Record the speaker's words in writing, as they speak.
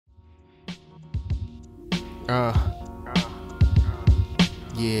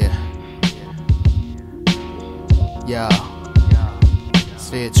Yeah. Yo.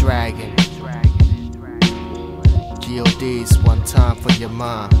 VietDragon. GOD's one time for your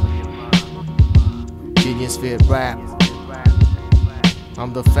mom. Genius Viet Rap.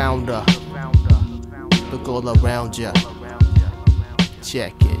 I'm the founder. Look all around ya.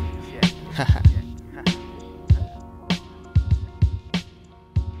 Check it.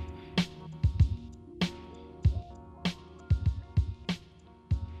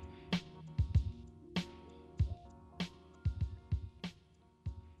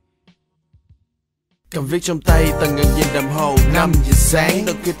 Cầm viết trong tay tận ngần nhìn đồng hồ 5 giờ sáng.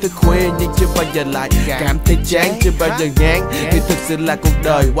 Đôi khi thức khuya nhưng chưa bao giờ lại cảm thấy chán, chưa bao giờ ngán. Vì thực sự là cuộc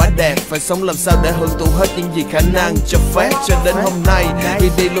đời quá đẹp, phải sống làm sao để hưởng thụ hết những gì khả năng cho phép. Cho đến hôm nay vì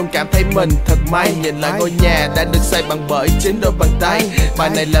đi luôn cảm thấy mình thật may. Nhìn lại ngôi nhà đã được xây bằng bởi chính đôi bàn tay. Bài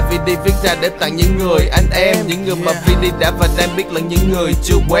này là vì đi viết ra để tặng những người anh em, những người mà vì đi đã và đang biết lẫn những người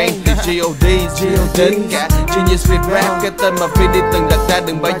chưa quen. Từ GOD đến cả Genius Viet Rap, cái tên mà vì đi từng đặt ra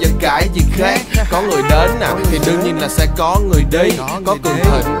đừng bao giờ cãi gì khác. Có người đến nào thì đương nhiên là sẽ có người đi, có cường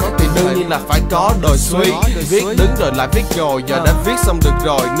thịnh thì đương nhiên là phải có đồi suy. Viết đứng rồi lại viết ngồi, giờ đã viết xong được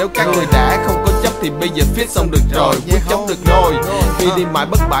rồi. Nếu các người đã không có chấp thì bây giờ viết xong được rồi, quyết chống được nổi. Vì đi mãi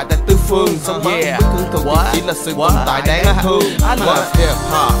bất bại tại tứ phương, sống bắn biết hưởng thụ thì chỉ là sự tồn tại đáng thương. I love hip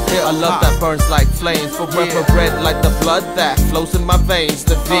hop, I love that burns like flames, forever red like the blood that flows in my veins.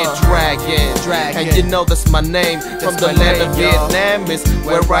 The VietDragon, and you know that's my name. From the land of Vietnam is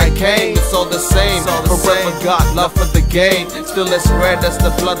where I came. It's all the same. Forever got love for the game. Still as red as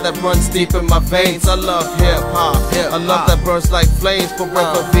the blood that runs deep in my veins. I love hip hop. I love that burns like flames.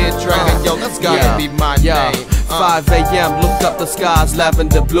 Forever VietDragon. Yo, that's gotta be my name. 5 a.m. look up the skies,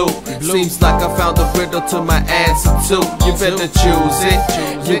 lavender blue. Seems like I found the riddle to my answer too. You better choose it.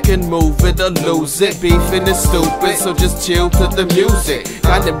 You can move it or lose it. Beefing is stupid, so just chill to the music.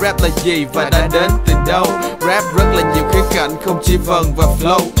 Khái niệm rap là gì và đã đến từ đâu? Rap rất là nhiều khía cạnh, không chỉ vần và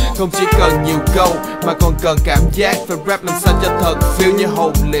flow. Không chỉ cần nhiều câu mà còn cần cảm giác. Phải rap làm sao cho thật feel như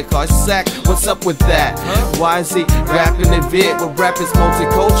hồn liệt khỏi xác. What's up with that? Why is he rapping in Viet? Well, rap is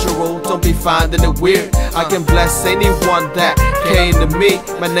multicultural, don't be finding it weird. I can bless anyone that came to me.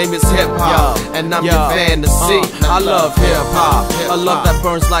 My name is hip hop and I'm your fantasy. I love hip hop. I love that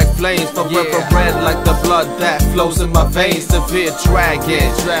burns like flames, forever red like the blood that flows in my veins. The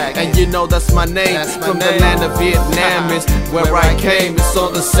VietDragon, and you know that's my name. From the land of Vietnam is where I came. It's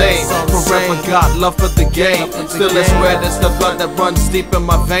all the same. Forever got love for the game. Still as red as the blood that runs deep in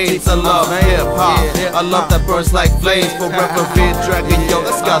my veins. I love hip hop. I love that burns like flames. Forever VietDragon, yo,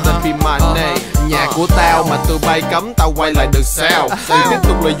 that's gotta be my name. Nhà của tao mà tụi bay cấm tao quay lại được sao? Tiếp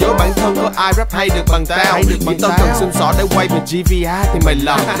tục lừa dối bản thân, có ai rap hay được bằng tao? Vì tao cần xin xỏ để quay về GVI thì mày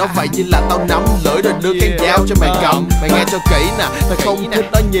lầm. Nó vậy như là tao nắm lưỡi rồi đưa cái dao cho mày cầm. Mày nghe cho kỹ nè, phải không thích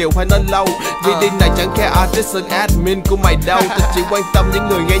nói nhiều hay nói lâu. Vì đi này chẳng care artist and admin của mày đâu. Tao chỉ quan tâm những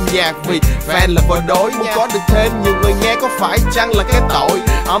người nghe nhạc vì fan là vợ đối. Muốn có được thêm nhiều người nghe có phải chăng là cái tội?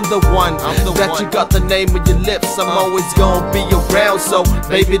 I'm the one that you got the name on your lips. I'm always gonna be around, so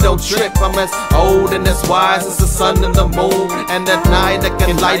baby don't trip. I'm as old and as wise as the sun and the moon, and at night I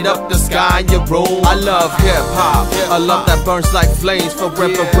can light up the sky in your room. I love hip hop. I love that burns like flames,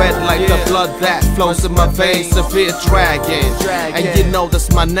 forever red like the blood that flows in my veins. The VietDragon, and you know that's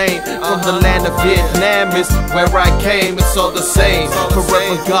my name. From the land of Vietnam is where I came. It's all the same.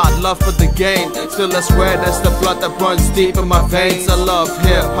 Forever got love for the game. Still as red as the blood that runs deep in my veins. I love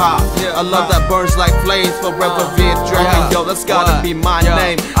hip hop. I love that burns like flames, forever VietDragon. Yo, that's gotta be my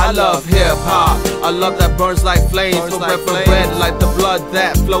name. I love hip hop. I love that burns like flames, forever red like the blood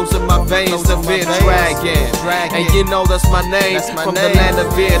that flows in my veins. The VietDragon, and you know that's my name. From the land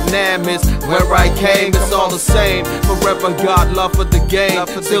of Vietnam is where I came. It's all the same. Forever got love for the game.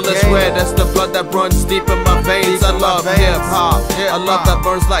 Still as red as the blood that runs deep in my veins. I love hip hop. I love that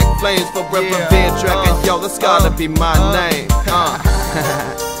burns like flames, forever VietDragon. Yo, that's gotta be my name.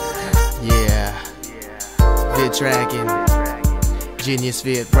 Yeah, VietDragon, Genius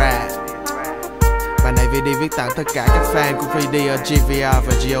Viet Rap. Bài này VD viết tặng tất cả các fan của VD ở GVR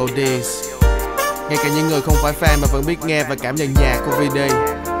và GODs. Ngay cả những người không phải fan mà vẫn biết nghe và cảm nhận nhạc của VD.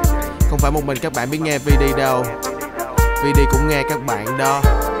 Không phải một mình các bạn biết nghe VD đâu, VD cũng nghe các bạn đó.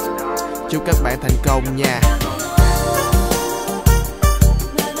 Chúc các bạn thành công nha.